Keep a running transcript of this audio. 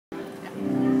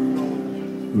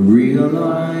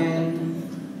realign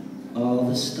all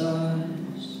the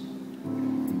stars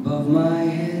above my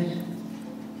head.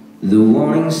 The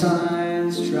warning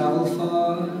signs travel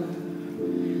far.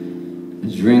 I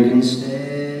drink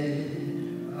instead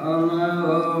on my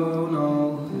own.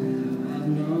 Oh, I've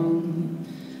known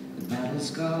the battle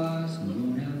scars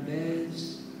won't have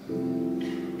beds.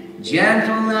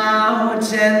 Gentle now, a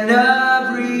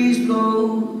tender breeze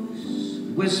blows,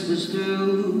 whispers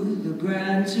through the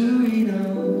Gran Torino,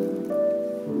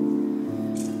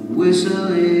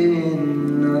 whistling in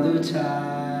another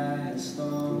tide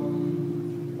storm.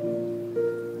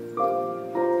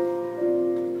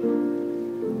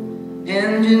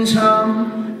 Engines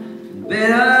hum,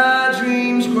 better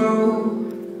dreams grow,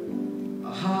 a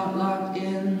heart locked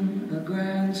in a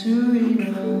Gran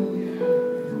Torino,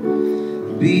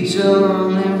 beats a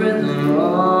lonely rhythm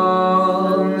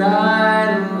all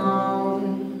night long.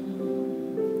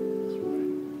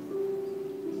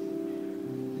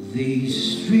 These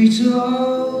streets are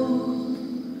old,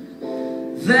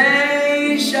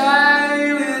 they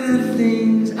shine with the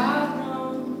things I've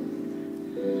known,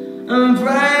 and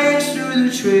breaks through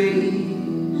the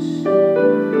trees,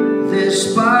 they're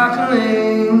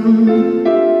sparkling.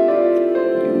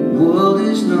 Your world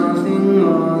is nothing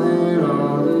more than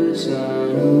all the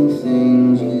tiny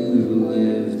things you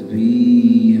left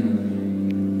behind.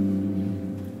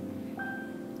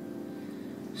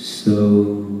 So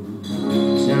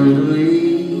tenderly,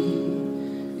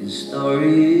 your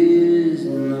story is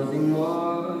nothing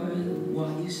more than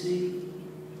what you see.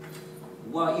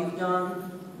 What you've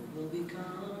done will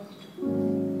become.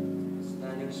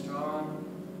 Standing strong,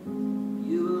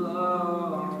 you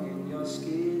belong in your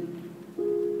skin.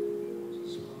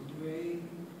 Just wondering,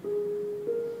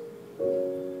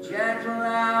 gentle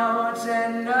now, a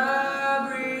tender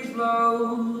breeze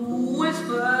blows,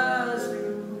 whispers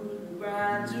through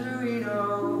Gran Torino,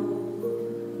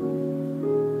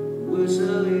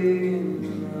 whistling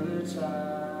another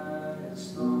tide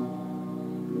storm.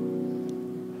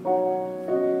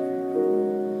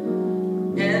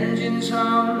 Engines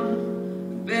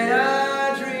hum,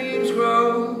 better dreams grow,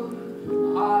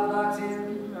 heart locked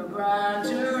in a Gran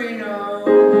Torino,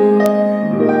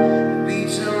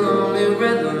 beats a lonely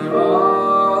rhythm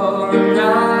all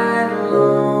night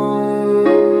long.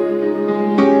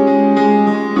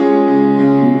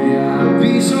 May I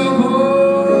be so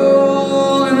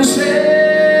bold and say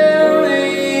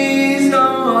there's no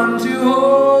one to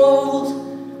hold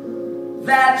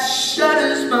that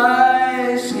shudders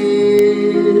my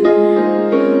skin.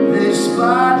 They're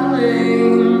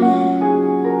sparkling.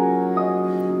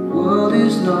 World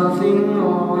is nothing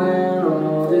more than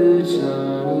all the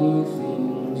tiny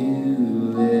things you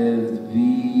left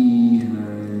behind.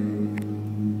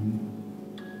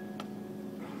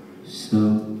 So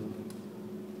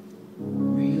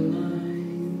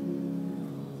realign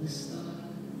all the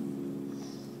stars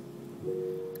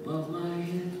above my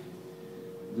head.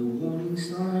 The warning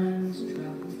signs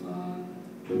travel far.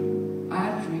 I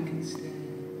drink instead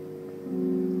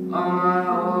on my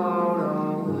own.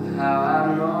 Oh, how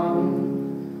I've known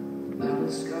the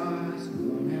battle scars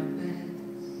won't have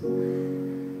beds.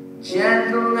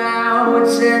 Gentle now, a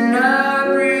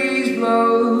tender breeze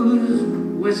blows,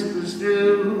 whispers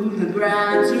through the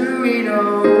Gran Torino,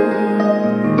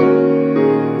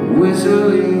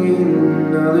 whistling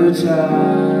another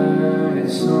tide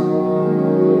song.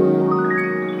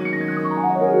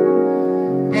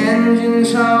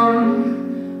 Engines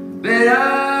hum,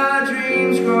 better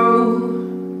dreams grow,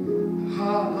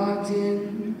 heart locked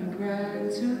in a Gran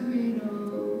Torino,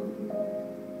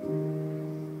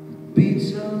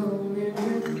 beats a lonely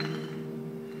rhythm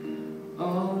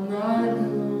all night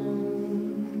long.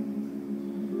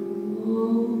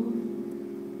 Oh,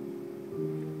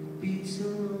 beats a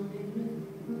lonely rhythm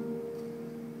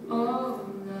all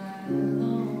night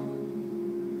long.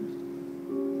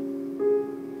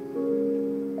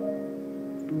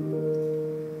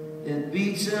 It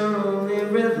beats a lonely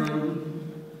rhythm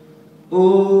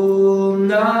all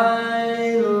night.